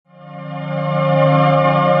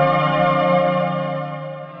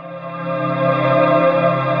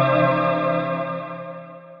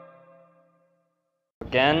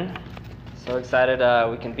excited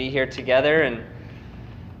we can be here together, and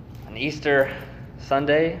on Easter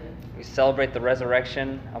Sunday we celebrate the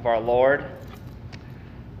resurrection of our Lord.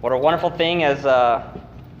 What a wonderful thing as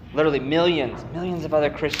literally millions of other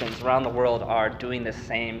Christians around the world are doing the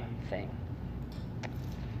same thing.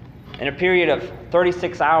 In a period of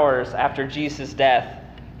 36 hours after Jesus' death,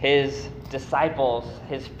 his disciples,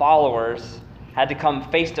 his followers, had to come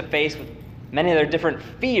face to face with many of their different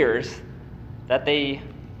fears that they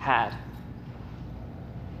had.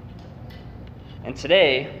 And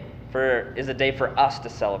today is a day for us to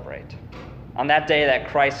celebrate. On that day that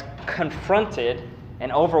Christ confronted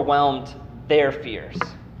and overwhelmed their fears,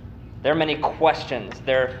 their many questions,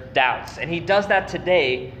 their doubts. And he does that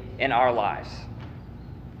today in our lives.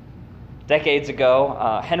 Decades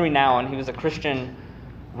ago, Henry Nouwen, he was a Christian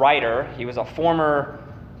writer. He was a former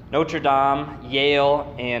Notre Dame,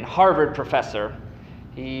 Yale, and Harvard professor.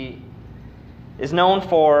 He is known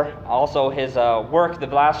for also his work the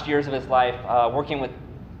last years of his life working with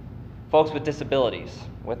folks with disabilities,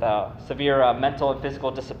 with severe mental and physical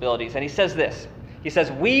disabilities. And he says this. He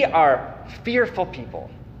says, "We are fearful people.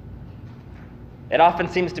 It often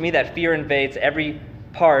seems to me that fear invades every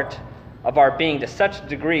part of our being to such a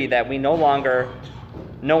degree that we no longer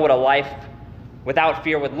know what a life without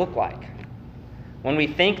fear would look like. When we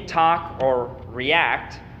think, talk, or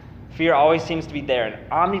react, fear always seems to be there, an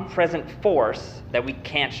omnipresent force that we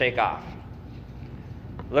can't shake off.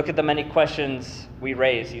 Look at the many questions we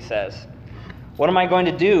raise," he says. What am I going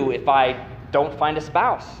to do if I don't find a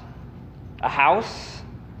spouse, a house,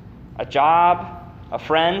 a job, a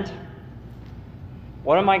friend?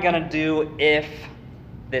 What am I going to do if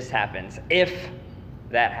this happens, if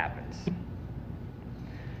that happens?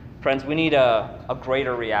 Friends, we need a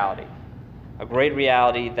greater reality. A great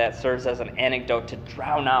reality that serves as an antidote to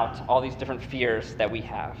drown out all these different fears that we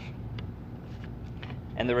have.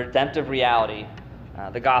 And the redemptive reality,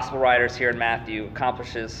 the gospel writers here in Matthew,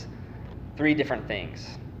 accomplishes three different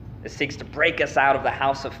things. It seeks to break us out of the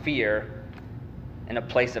house of fear in a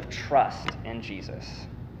place of trust in Jesus.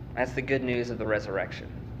 That's the good news of the resurrection.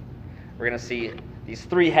 We're going to see these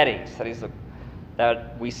three headings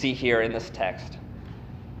that we see here in this text.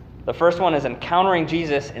 The first one is encountering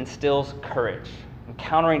Jesus instills courage.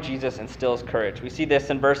 Encountering Jesus instills courage. We see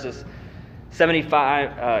this in verses chapter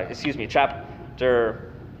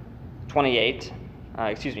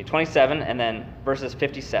 27, and then verses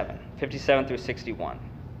 57 through 61.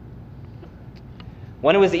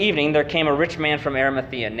 When it was evening, there came a rich man from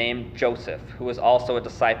Arimathea named Joseph, who was also a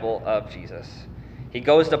disciple of Jesus. He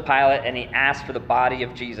goes to Pilate and he asks for the body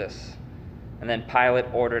of Jesus, and then Pilate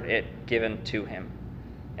ordered it given to him.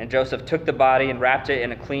 And Joseph took the body and wrapped it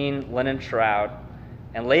in a clean linen shroud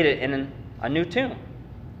and laid it in a new tomb,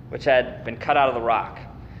 which had been cut out of the rock.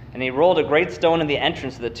 And he rolled a great stone in the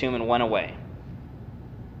entrance of the tomb and went away.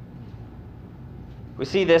 We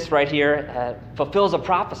see this right here fulfills a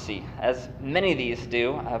prophecy, as many of these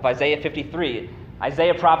do, of Isaiah 53.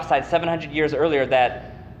 Isaiah prophesied 700 years earlier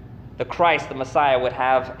that the Christ, the Messiah, would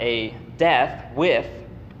have a death with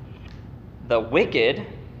the wicked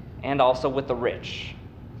and also with the rich.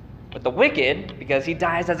 With the wicked, because he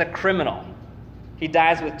dies as a criminal. He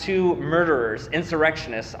dies with two murderers,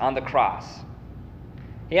 insurrectionists on the cross.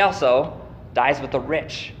 He also dies with the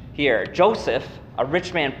rich. Here, Joseph, a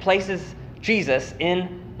rich man, places Jesus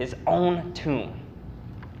in his own tomb.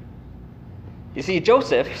 You see,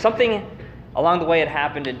 Joseph, something along the way had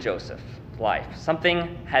happened in Joseph's life.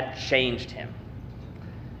 Something had changed him.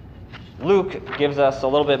 Luke gives us a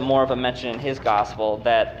little bit more of a mention in his gospel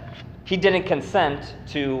that he didn't consent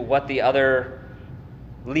to what the other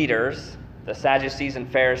leaders, the Sadducees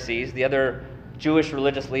and Pharisees, the other Jewish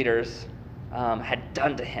religious leaders, had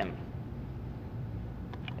done to him.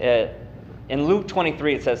 In Luke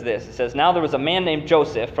 23, it says this. It says, "Now there was a man named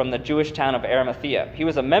Joseph from the Jewish town of Arimathea. He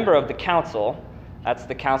was a member of the council." That's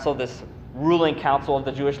the council, this ruling council of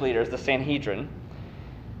the Jewish leaders, the Sanhedrin.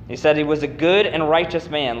 He said he was a good and righteous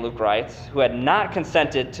man, Luke writes, who had not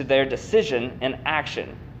consented to their decision and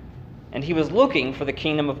action. And he was looking for the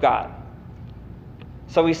kingdom of God.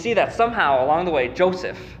 So we see that somehow along the way,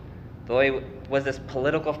 Joseph, though he was this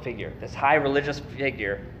political figure, this high religious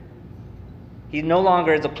figure, he no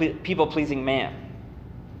longer is a people-pleasing man.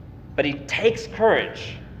 But he takes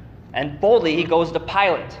courage, and boldly he goes to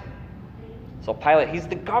Pilate. So Pilate, he's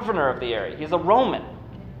the governor of the area. He's a Roman.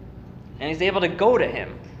 And he's able to go to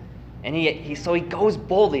him. And so he goes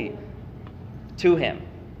boldly to him.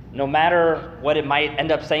 No matter what it might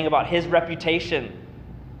end up saying about his reputation,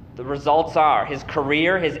 the results are, his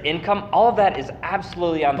career, his income, all of that is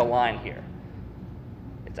absolutely on the line here.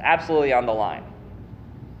 It's absolutely on the line.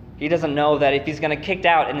 He doesn't know that if he's going to get kicked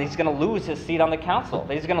out and he's going to lose his seat on the council,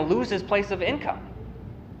 that he's going to lose his place of income,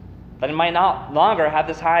 that he might not longer have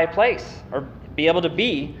this high place or be able to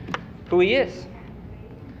be who he is.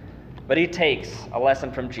 But he takes a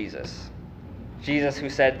lesson from Jesus. Jesus,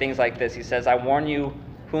 who said things like this. He says, I warn you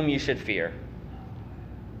whom you should fear.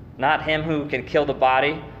 Not him who can kill the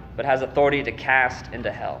body, but has authority to cast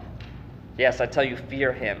into hell. Yes, I tell you,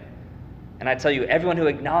 fear him. And I tell you, everyone who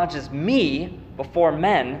acknowledges me before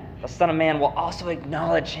men, the Son of Man will also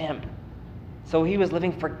acknowledge him. So he was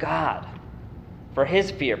living for God, for his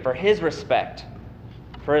fear, for his respect,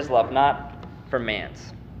 for his love, not for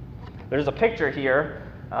man's. There's a picture here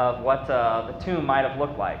of what the tomb might have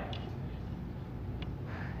looked like.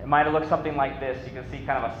 It might have looked something like this. You can see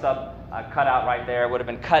kind of a sub cutout right there. It would have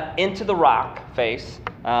been cut into the rock face.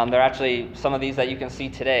 There are actually some of these that you can see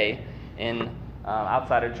today in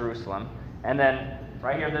outside of Jerusalem. And then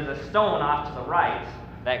right here, there's a stone off to the right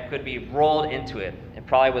that could be rolled into it. It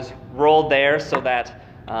probably was rolled there so that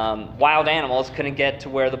wild animals couldn't get to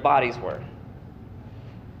where the bodies were.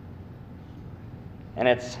 And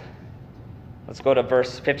let's go to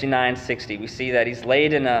verse 59-60. We see that he's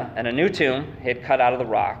laid in a new tomb he had cut out of the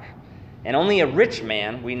rock. And only a rich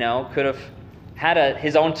man, we know, could have had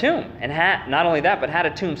his own tomb. And not only that, but had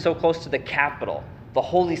a tomb so close to the capital, the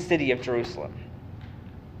holy city of Jerusalem.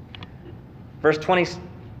 Verse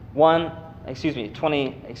 61,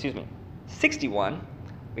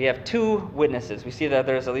 we have two witnesses. We see that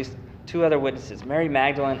there's at least two other witnesses, Mary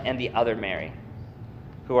Magdalene and the other Mary,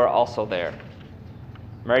 who are also there.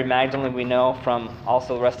 Mary Magdalene, we know from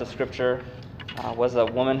also the rest of Scripture, was a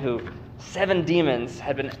woman who 7 demons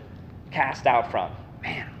had been cast out from.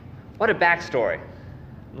 Man, what a backstory.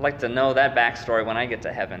 I'd like to know that backstory when I get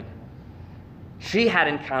to heaven. She had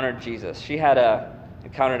encountered Jesus. She had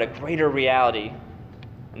encountered a greater reality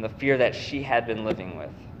and the fear that she had been living with,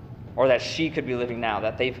 or that she could be living now,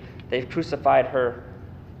 that they've crucified her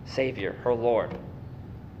Savior, her Lord.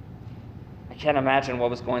 I can't imagine what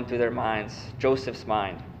was going through their minds, Joseph's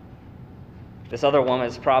mind. This other woman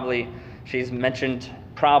is she's mentioned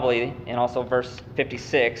probably in also verse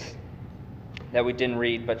 56 that we didn't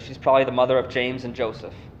read, but she's probably the mother of James and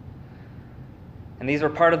Joseph. And these were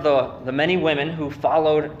part of the many women who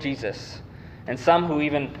followed Jesus, and some who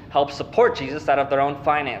even helped support Jesus out of their own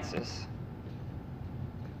finances.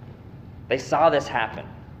 They saw this happen,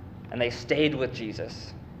 and they stayed with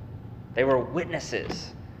Jesus. They were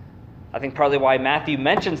witnesses. I think partly why Matthew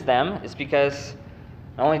mentions them is because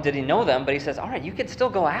not only did he know them, but he says, all right, you can still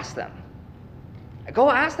go ask them.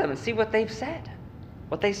 Go ask them and see what they've said,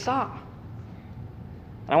 what they saw.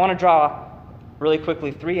 And I want to draw really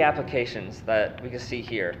quickly 3 applications that we can see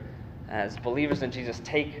here. As believers in Jesus,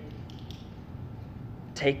 take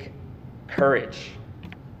courage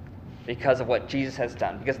because of what Jesus has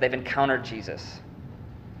done, because they've encountered Jesus.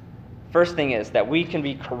 First thing is that we can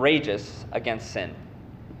be courageous against sin.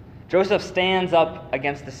 Joseph stands up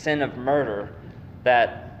against the sin of murder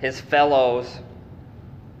that his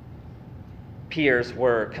peers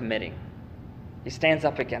were committing. He stands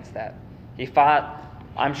up against that. He fought,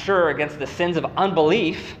 I'm sure, against the sins of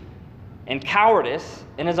unbelief and cowardice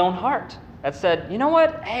in his own heart that said, you know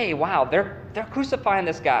what? Hey, wow, they're crucifying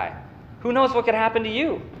this guy. Who knows what could happen to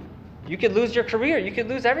you? You could lose your career. You could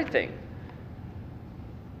lose everything.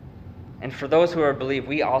 And for those who are believe,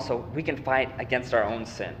 we can fight against our own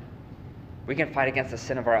sin. We can fight against the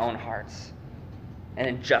sin of our own hearts and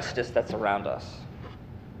injustice that's around us.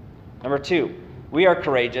 Number 2, we are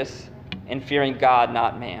courageous in fearing God,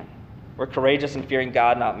 not man. We're courageous in fearing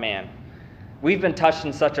God, not man. We've been touched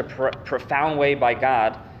in such a profound way by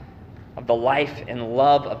God of the life and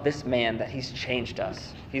love of this man that he's changed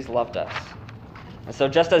us. He's loved us. And so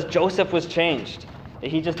just as Joseph was changed,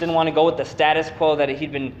 he just didn't want to go with the status quo that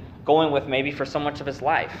he'd been going with maybe for so much of his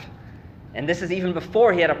life. And this is even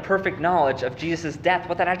before he had a perfect knowledge of Jesus' death,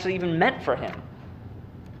 what that actually even meant for him.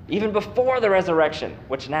 Even before the resurrection,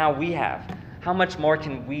 which now we have. How much more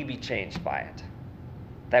can we be changed by it?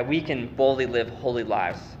 That we can boldly live holy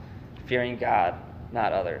lives, fearing God,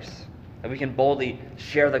 not others. That we can boldly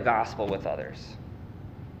share the gospel with others.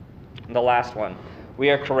 And the last one, we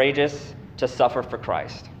are courageous to suffer for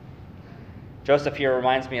Christ. Joseph here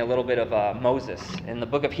reminds me a little bit of Moses. In the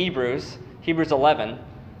book of Hebrews 11,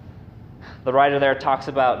 the writer there talks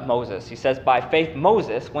about Moses. He says, by faith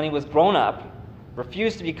Moses, when he was grown up,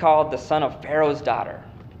 refused to be called the son of Pharaoh's daughter,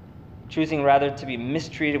 choosing rather to be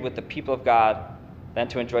mistreated with the people of God than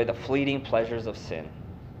to enjoy the fleeting pleasures of sin.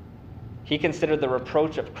 He considered the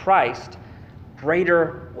reproach of Christ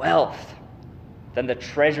greater wealth than the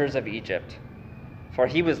treasures of Egypt, for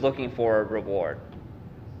he was looking for a reward.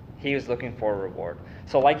 He was looking for a reward.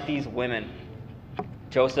 So like these women,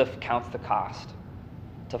 Joseph counts the cost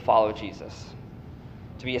to follow Jesus,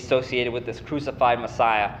 to be associated with this crucified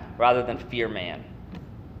Messiah rather than fear man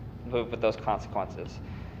with those consequences.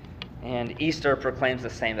 And Easter proclaims the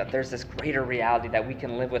same, that there's this greater reality that we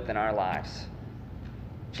can live with in our lives.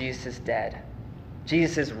 Jesus is dead.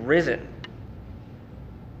 Jesus is risen.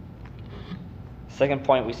 Second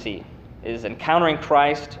point we see is encountering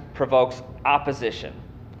Christ provokes opposition.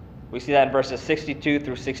 We see that in verses 62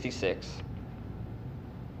 through 66.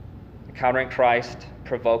 Encountering Christ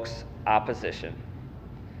provokes opposition.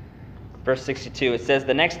 Verse 62, it says,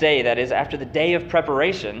 "The next day, that is, after the day of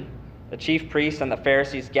preparation, the chief priests and the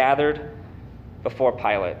Pharisees gathered before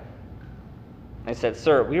Pilate. They said,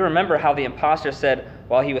 'Sir, we remember how the impostor said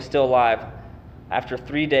while he was still alive, after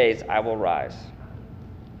 3 days I will rise.'"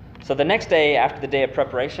 So the next day after the day of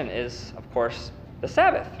preparation is, of course, the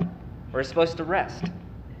Sabbath. We're supposed to rest.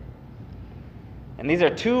 And these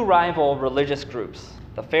are two rival religious groups,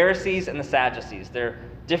 the Pharisees and the Sadducees. They're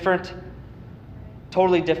different,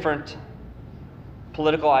 totally different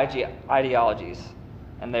political ideologies,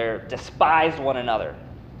 and they despised one another.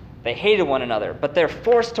 They hated one another, but they're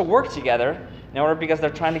forced to work together in order because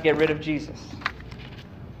they're trying to get rid of Jesus.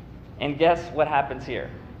 And guess what happens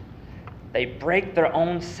here? They break their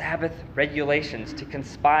own Sabbath regulations to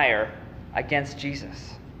conspire against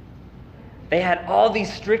Jesus. They had all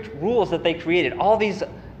these strict rules that they created, all these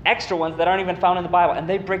extra ones that aren't even found in the Bible, and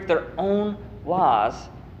they break their own laws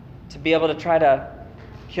to be able to try to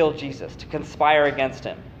kill Jesus, to conspire against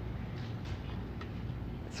him.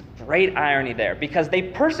 It's great irony there, because they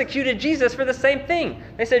persecuted Jesus for the same thing.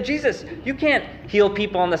 They said, "Jesus, you can't heal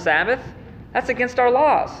people on the Sabbath. That's against our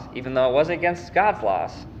laws," even though it wasn't against God's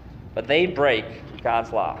laws. But they break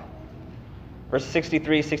God's law. Verse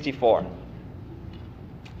 63, 64.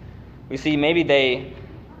 We see maybe they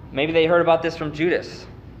heard about this from Judas.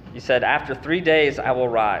 He said, "After 3 days I will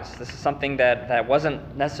rise." This is something that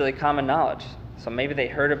wasn't necessarily common knowledge. So maybe they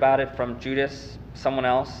heard about it from Judas, someone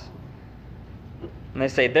else. And they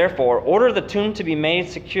say, "Therefore, order the tomb to be made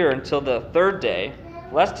secure until the 3rd day,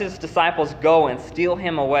 lest his disciples go and steal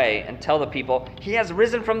him away and tell the people, 'He has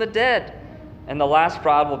risen from the dead.' And the last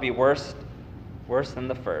fraud will be worse than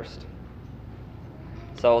the first."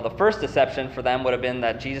 So the first deception for them would have been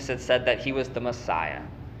that Jesus had said that he was the Messiah.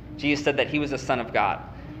 Jesus said that he was the Son of God.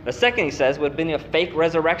 The second, he says, would have been a fake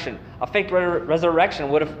resurrection. A fake resurrection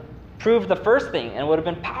would have proved the first thing and would have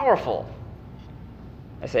been powerful.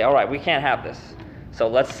 They say, "All right, we can't have this. So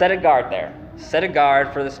let's set a guard there. Set a guard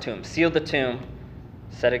for this tomb. Seal the tomb.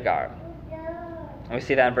 Set a guard." And we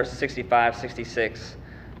see that in verses 65, 66.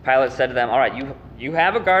 Pilate said to them, "All right, you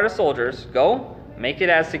have a guard of soldiers. Go, make it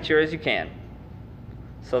as secure as you can."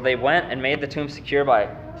 So they went and made the tomb secure by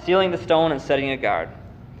sealing the stone and setting a guard.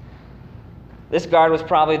 This guard was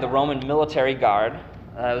probably the Roman military guard.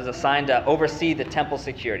 It was assigned to oversee the temple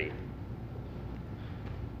security.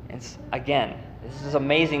 And again, this is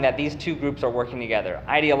amazing that these two groups are working together.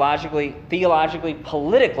 Ideologically, theologically,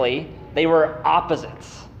 politically, they were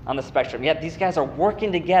opposites on the spectrum. Yet these guys are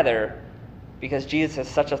working together because Jesus is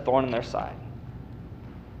such a thorn in their side.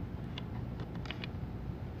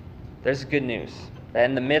 There's good news that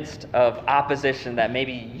in the midst of opposition that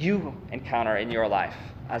maybe you encounter in your life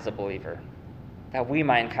as a believer, that we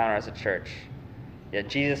might encounter as a church, yet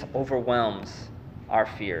Jesus overwhelms our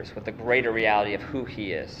fears with the greater reality of who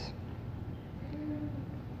he is.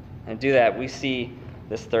 And to do that, we see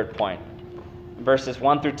this third point. In verses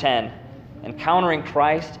 1 through 10, encountering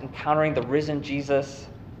Christ, encountering the risen Jesus,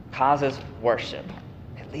 causes worship.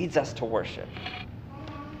 It leads us to worship.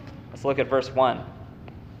 Let's look at verse 1.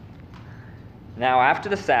 "Now after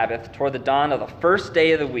the Sabbath, toward the dawn of the first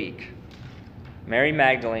day of the week, Mary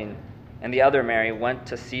Magdalene and the other Mary went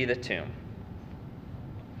to see the tomb."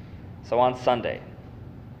 So on Sunday.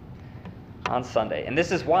 And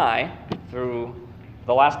this is why, through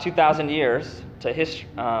the last 2,000 years to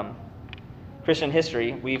Christian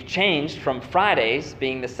history, we've changed from Fridays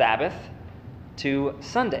being the Sabbath to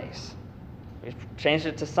Sundays. We've changed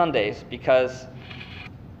it to Sundays because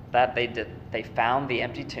that they found the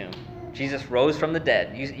empty tomb. Jesus rose from the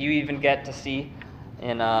dead. You even get to see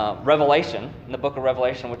in Revelation, in the book of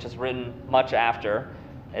Revelation, which is written much after,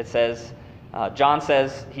 it says, John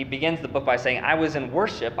says, he begins the book by saying, "I was in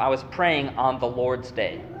worship, I was praying on the Lord's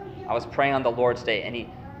day." I was praying on the Lord's day. And he,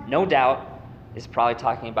 no doubt, is probably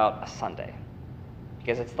talking about a Sunday.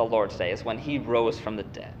 Because it's the Lord's day. It's when he rose from the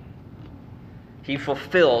dead. He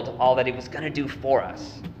fulfilled all that he was going to do for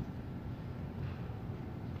us.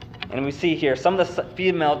 And we see here some of the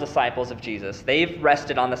female disciples of Jesus. They've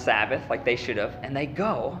rested on the Sabbath like they should have. And they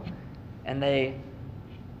go and they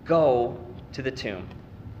go to the tomb.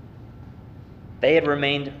 They had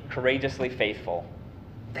remained courageously faithful.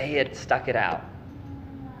 They had stuck it out.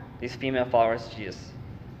 These female followers of Jesus.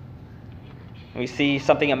 We see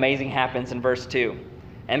something amazing happens in verse 2.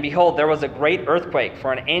 And behold, there was a great earthquake,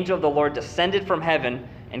 for an angel of the Lord descended from heaven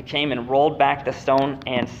and came and rolled back the stone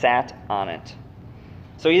and sat on it.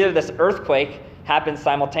 So either this earthquake happens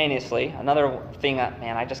simultaneously. Another thing that,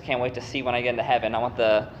 man, I just can't wait to see when I get into heaven. I want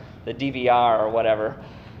the DVR or whatever.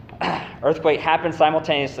 Earthquake happens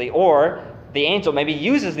simultaneously, or the angel maybe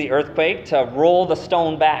uses the earthquake to roll the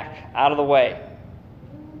stone back out of the way.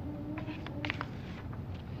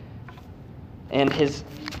 And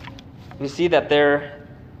we see that there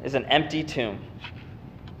is an empty tomb.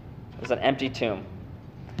 There's an empty tomb.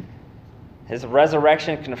 His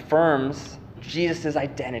resurrection confirms Jesus'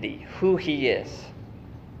 identity, who he is.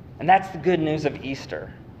 And that's the good news of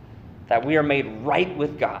Easter, that we are made right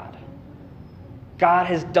with God. God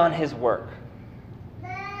has done his work.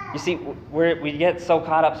 You see, we get so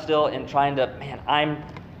caught up still in trying to, I'm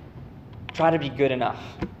trying to be good enough,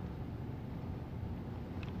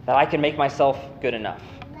 that I can make myself good enough.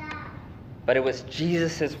 But it was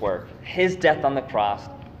Jesus' work, his death on the cross,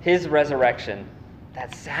 his resurrection,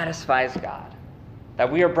 that satisfies God,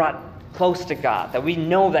 that we are brought close to God, that we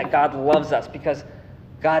know that God loves us because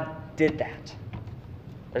God did that.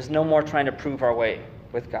 There's no more trying to prove our way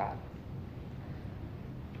with God.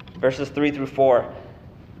 Verses 3 through 4,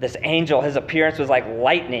 this angel, his appearance was like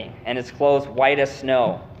lightning, and his clothes white as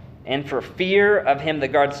snow. And for fear of him, the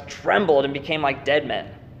guards trembled and became like dead men.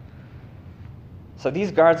 So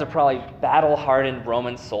these guards are probably battle-hardened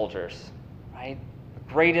Roman soldiers, right?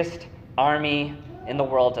 The greatest army in the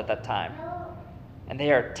world at that time. And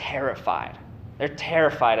they are terrified. They're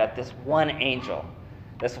terrified at this one angel,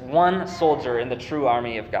 this one soldier in the true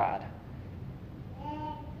army of God.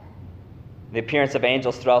 The appearance of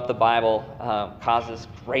angels throughout the Bible causes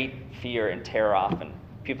great fear and terror often.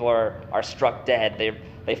 People are struck dead.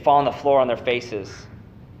 They fall on the floor on their faces.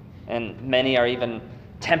 And many are even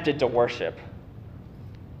tempted to worship.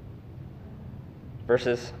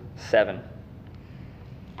 Verses 7.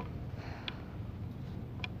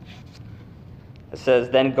 It says,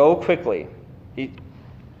 "Then go quickly."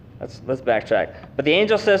 Let's backtrack. But the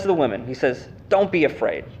angel says to the women, he says, "Don't be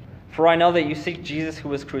afraid, for I know that you seek Jesus who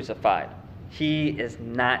was crucified. He is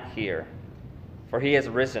not here, for he has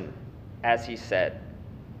risen, as he said."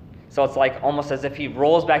 So it's like almost as if he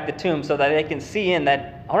rolls back the tomb so that they can see in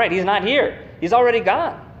that, all right, he's not here. He's already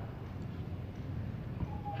gone.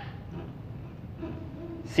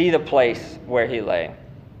 See the place where he lay.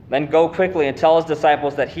 Then go quickly and tell his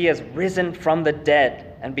disciples that he has risen from the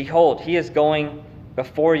dead. And behold, he is going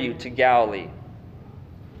before you to Galilee.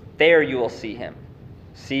 There you will see him.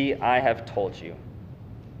 See, I have told you.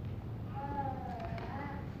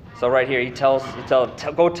 So right here,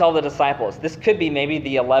 go tell the disciples. This could be maybe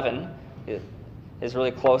the 11, his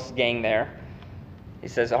really close gang there. He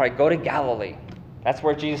says, all right, go to Galilee. That's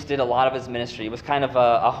where Jesus did a lot of his ministry. It was kind of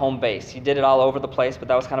a home base. He did it all over the place, but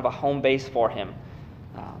that was kind of a home base for him,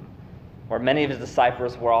 where many of his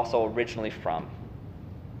disciples were also originally from.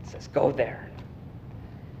 He says, go there.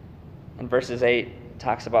 In verses 8, it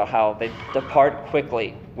talks about how they depart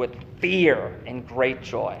quickly with fear and great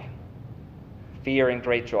joy. Fear and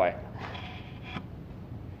great joy.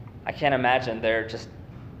 I can't imagine their just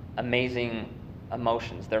amazing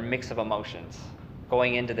emotions, their mix of emotions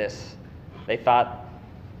going into this. They thought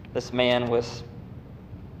this man was,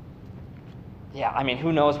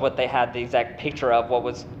 who knows what they had the exact picture of what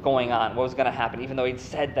was going on, what was going to happen, even though he'd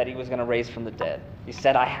said that he was going to raise from the dead. He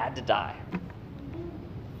said, I had to die.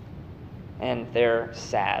 And they're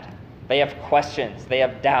sad. They have questions. They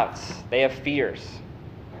have doubts. They have fears.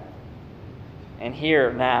 And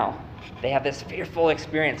here now, they have this fearful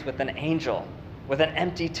experience with an angel, with an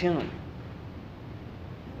empty tomb.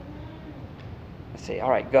 They say, all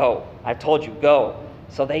right, go. I've told you, go.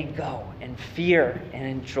 So they go in fear and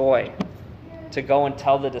in joy to go and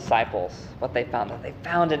tell the disciples what they found. That they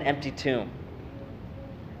found an empty tomb.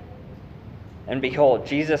 And behold,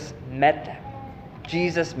 Jesus met them.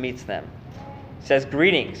 Jesus meets them. He says,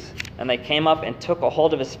 greetings. And they came up and took a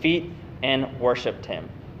hold of his feet and worshipped him.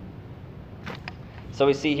 So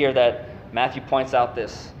we see here that Matthew points out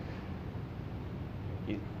this.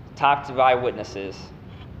 He talked to eyewitnesses.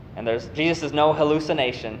 And Jesus is no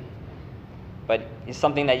hallucination, but he's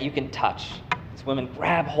something that you can touch. These women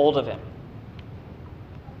grab hold of him.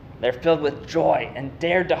 They're filled with joy and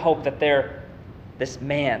dared to hope that this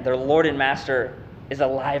man, their Lord and Master, is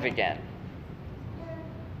alive again.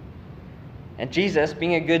 And Jesus,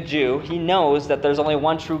 being a good Jew, he knows that there's only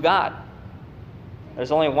one true God.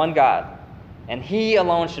 There's only one God. and he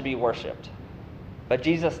alone should be worshipped. But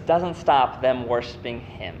Jesus doesn't stop them worshiping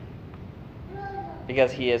him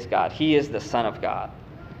because he is God. He is the Son of God.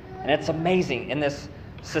 And it's amazing in this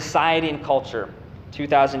society and culture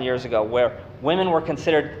 2,000 years ago where women were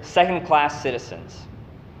considered second-class citizens,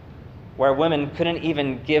 where women couldn't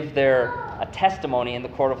even give a testimony in the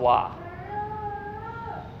court of law.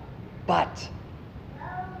 But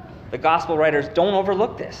the gospel writers don't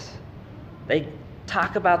overlook this. They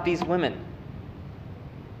talk about these women,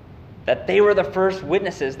 that they were the first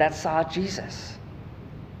witnesses that saw Jesus.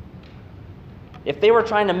 If they were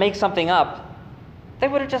trying to make something up, they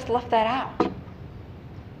would have just left that out.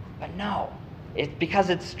 But no, it's because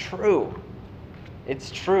it's true. It's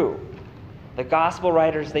true. The gospel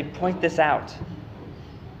writers, they point this out.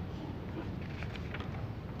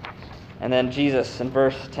 And then Jesus, in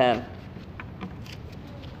verse 10,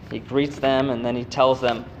 he greets them and then he tells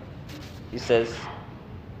them, he says,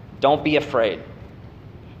 "Don't be afraid.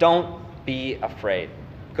 Don't be afraid.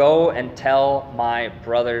 Go and tell my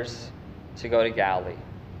brothers to go to Galilee,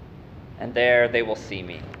 and there they will see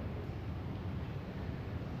me."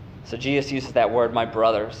 So Jesus uses that word, my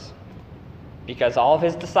brothers, because all of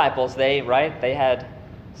his disciples,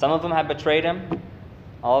 some of them had betrayed him,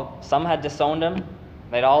 some had disowned him,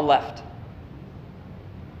 they'd all left.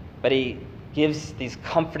 But he gives these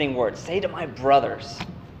comforting words. Say to my brothers,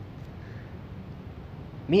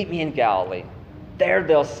 meet me in Galilee. There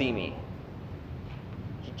they'll see me.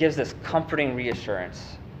 He gives this comforting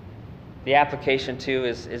reassurance. The application, too,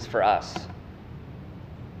 is for us.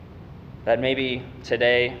 That maybe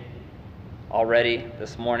today, already,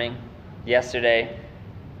 this morning, yesterday,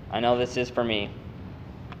 I know this is for me,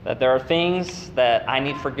 that there are things that I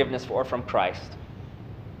need forgiveness for from Christ.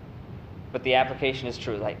 But the application is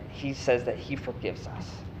true. Like he says that he forgives us.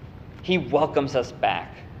 He welcomes us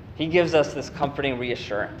back. He gives us this comforting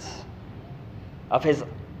reassurance of his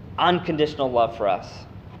unconditional love for us.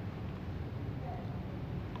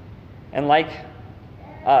 And like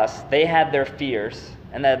us, they had their fears,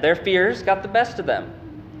 and that their fears got the best of them.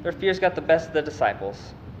 Their fears got the best of the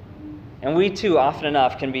disciples. And we too, often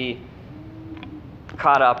enough, can be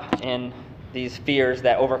caught up in these fears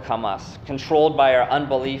that overcome us, controlled by our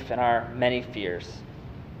unbelief and our many fears.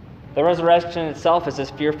 The resurrection itself is this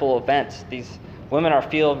fearful event. These women are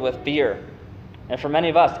filled with fear. And for many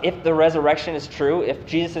of us, if the resurrection is true, if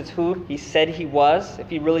Jesus is who he said he was, if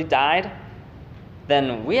he really died,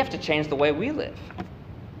 then we have to change the way we live.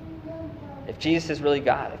 If Jesus is really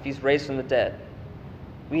God, if he's raised from the dead,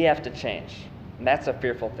 we have to change. And that's a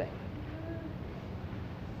fearful thing.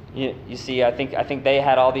 You see, I think they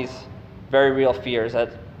had all these very real fears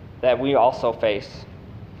that we also face.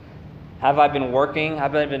 Have I been working?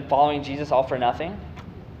 Have I been following Jesus all for nothing?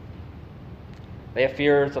 They have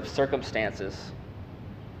fears of circumstances,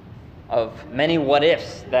 of many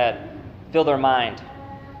what-ifs that fill their mind.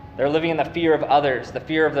 They're living in the fear of others, the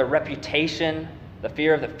fear of their reputation, the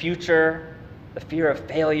fear of the future, the fear of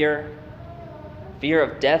failure, fear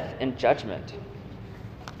of death and judgment.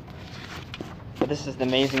 But this is the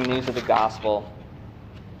amazing news of the gospel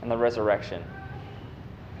and the resurrection.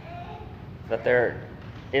 That there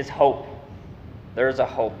is hope. There is a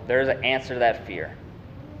hope. There is an answer to that fear.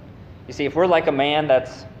 You see, if we're like a man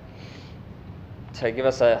that's, to give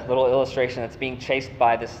us a little illustration, that's being chased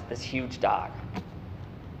by this huge dog,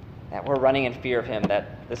 that we're running in fear of him,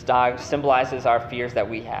 that this dog symbolizes our fears that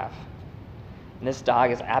we have. And this dog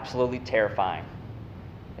is absolutely terrifying.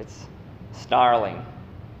 It's snarling.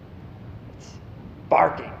 It's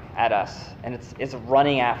barking at us, and it's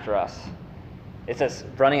running after us. It's just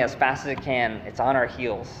running as fast as it can. It's on our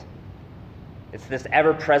heels. It's this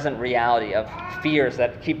ever-present reality of fears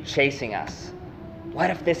that keep chasing us. What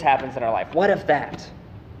if this happens in our life? What if that?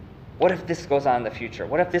 What if this goes on in the future?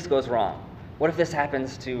 What if this goes wrong? What if this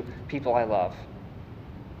happens to people I love?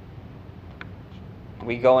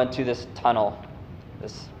 We go into this tunnel.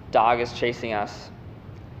 This dog is chasing us.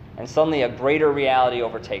 And suddenly a greater reality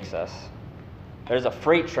overtakes us. There's a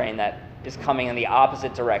freight train that is coming in the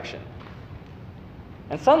opposite direction.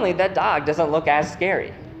 And suddenly that dog doesn't look as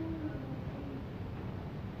scary.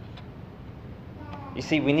 You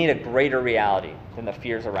see, we need a greater reality than the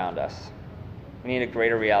fears around us. We need a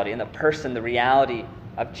greater reality. And the person, the reality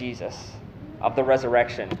of Jesus, of the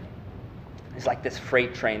resurrection, is like this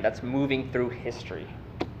freight train that's moving through history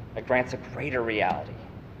that grants a greater reality.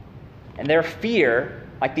 And their fear,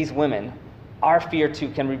 like these women, our fear too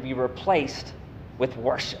can be replaced with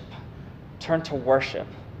worship. Turn to worship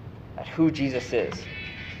at who Jesus is,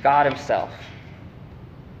 God himself.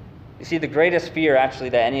 You see, the greatest fear actually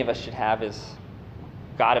that any of us should have is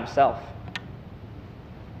God himself.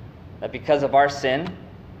 That because of our sin,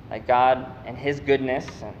 like God and his goodness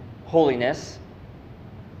and holiness,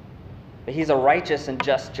 but he's a righteous and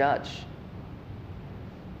just judge.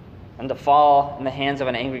 And to fall in the hands of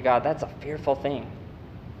an angry God, that's a fearful thing.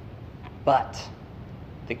 But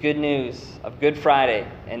the good news of Good Friday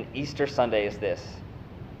and Easter Sunday is this: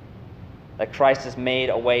 that Christ has made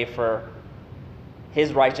a way for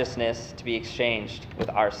his righteousness to be exchanged with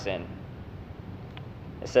our sin.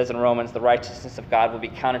 It says in Romans, the righteousness of God will be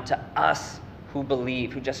counted to us who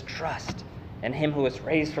believe, who just trust in him who was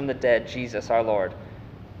raised from the dead, Jesus our Lord,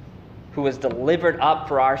 who was delivered up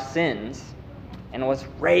for our sins and was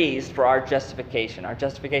raised for our justification. Our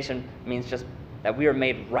justification means just that we are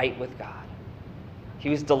made right with God. He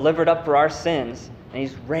was delivered up for our sins, and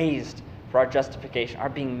he's raised for our justification, our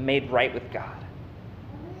being made right with God.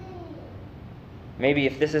 Maybe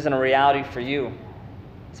if this isn't a reality for you,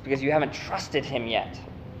 it's because you haven't trusted him yet.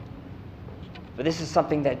 But this is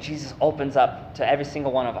something that Jesus opens up to every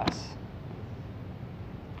single one of us.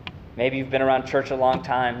 Maybe you've been around church a long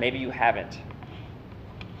time. Maybe you haven't.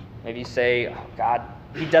 Maybe you say, oh, God,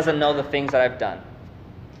 he doesn't know the things that I've done.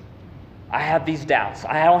 I have these doubts.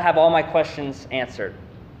 I don't have all my questions answered.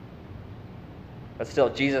 But still,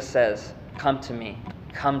 Jesus says, come to me.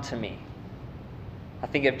 Come to me. I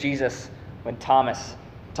think of Jesus when Thomas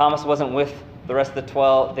wasn't with the rest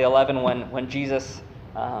of the 11 when Jesus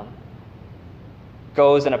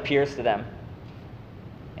goes and appears to them.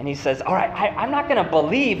 And he says, all right, I'm not going to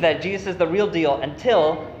believe that Jesus is the real deal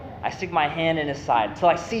until I stick my hand in his side, until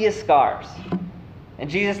I see his scars. And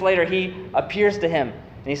Jesus later, he appears to him,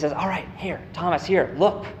 and he says, all right, here, Thomas, here,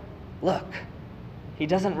 look. He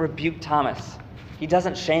doesn't rebuke Thomas. He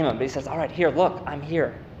doesn't shame him, but he says, all right, here, look, I'm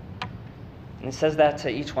here. And he says that to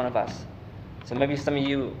each one of us. So maybe some of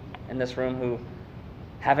you in this room who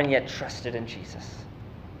haven't yet trusted in Jesus.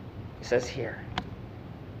 He says, here.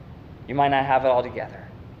 You might not have it all together,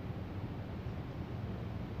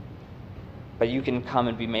 but you can come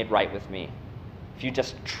and be made right with me if you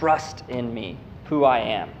just trust in me, who I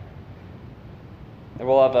am. And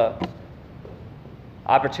we'll have an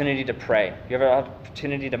opportunity to pray. You have an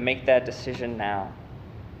opportunity to make that decision now.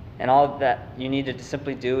 And all that you need to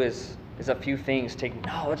simply do is a few things. Take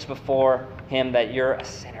knowledge before him that you're a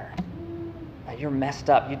sinner, that you're messed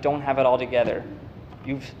up, you don't have it all together.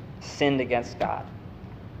 You've sinned against God.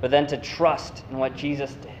 But then to trust in what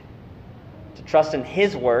Jesus did. To trust in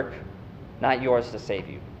his work, not yours to save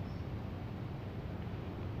you.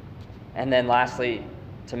 And then lastly,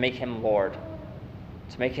 to make him Lord.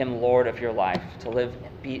 To make him Lord of your life. To live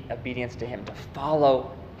in obedience to him. To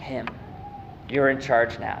follow him. You're in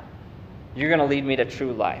charge now. You're going to lead me to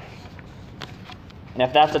true life. And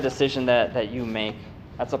if that's a decision that you make,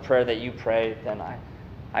 that's a prayer that you pray, then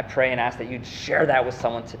I pray and ask that you'd share that with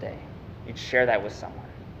someone today. You'd share that with someone.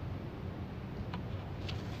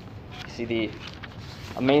 You see the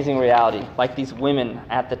amazing reality, like these women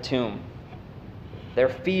at the tomb, their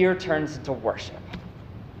fear turns into worship.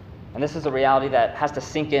 And this is a reality that has to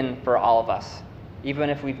sink in for all of us. Even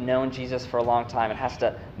if we've known Jesus for a long time, it has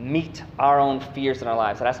to meet our own fears in our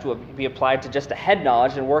lives. It has to be applied to just a head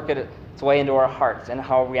knowledge and work its way into our hearts and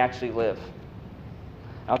how we actually live.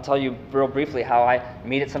 I'll tell you real briefly how I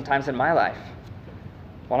meet it sometimes in my life.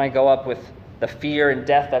 When I go up with the fear and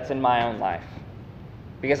death that's in my own life.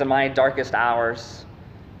 Because in my darkest hours,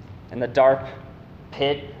 in the dark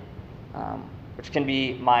pit, which can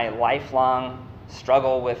be my lifelong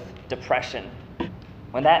struggle with depression,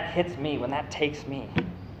 when that hits me, when that takes me,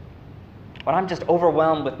 when I'm just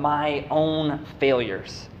overwhelmed with my own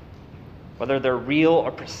failures, whether they're real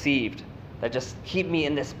or perceived, that just keep me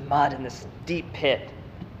in this mud, in this deep pit,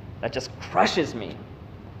 that just crushes me,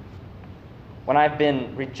 when I've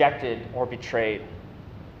been rejected or betrayed,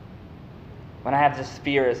 when I have this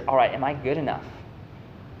fear is, all right, am I good enough?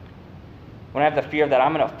 When I have the fear that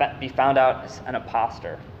I'm going to be found out as an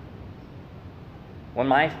imposter. When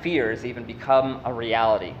my fears even become a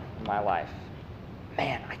reality in my life.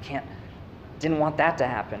 Man, didn't want that to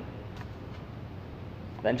happen.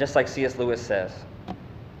 Then just like C.S. Lewis says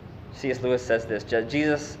this,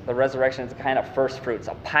 Jesus, the resurrection, is a kind of first fruits,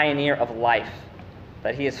 a pioneer of life,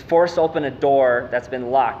 that he has forced open a door that's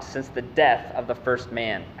been locked since the death of the first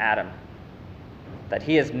man, Adam. That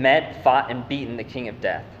he has met, fought, and beaten the king of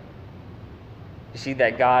death. You see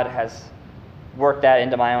that God has worked that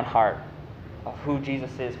into my own heart of who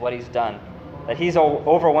Jesus is, what he's done. That he's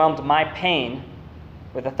overwhelmed my pain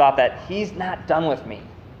with the thought that he's not done with me.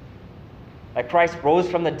 That Christ rose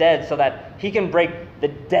from the dead so that he can break the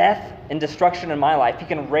death and destruction in my life. He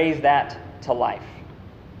can raise that to life.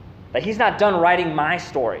 That he's not done writing my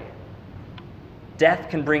story. Death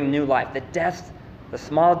can bring new life. The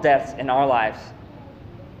small deaths in our lives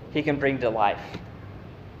he can bring to life.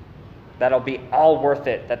 That'll be all worth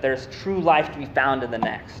it, that there's true life to be found in the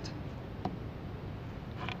next.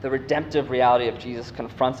 The redemptive reality of Jesus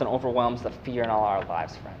confronts and overwhelms the fear in all our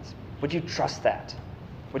lives, friends. Would you trust that?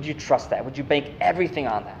 Would you trust that? Would you bank everything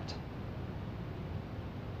on that?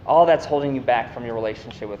 All that's holding you back from your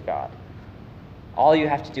relationship with God. All you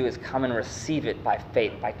have to do is come and receive it by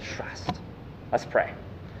faith, by trust. Let's pray.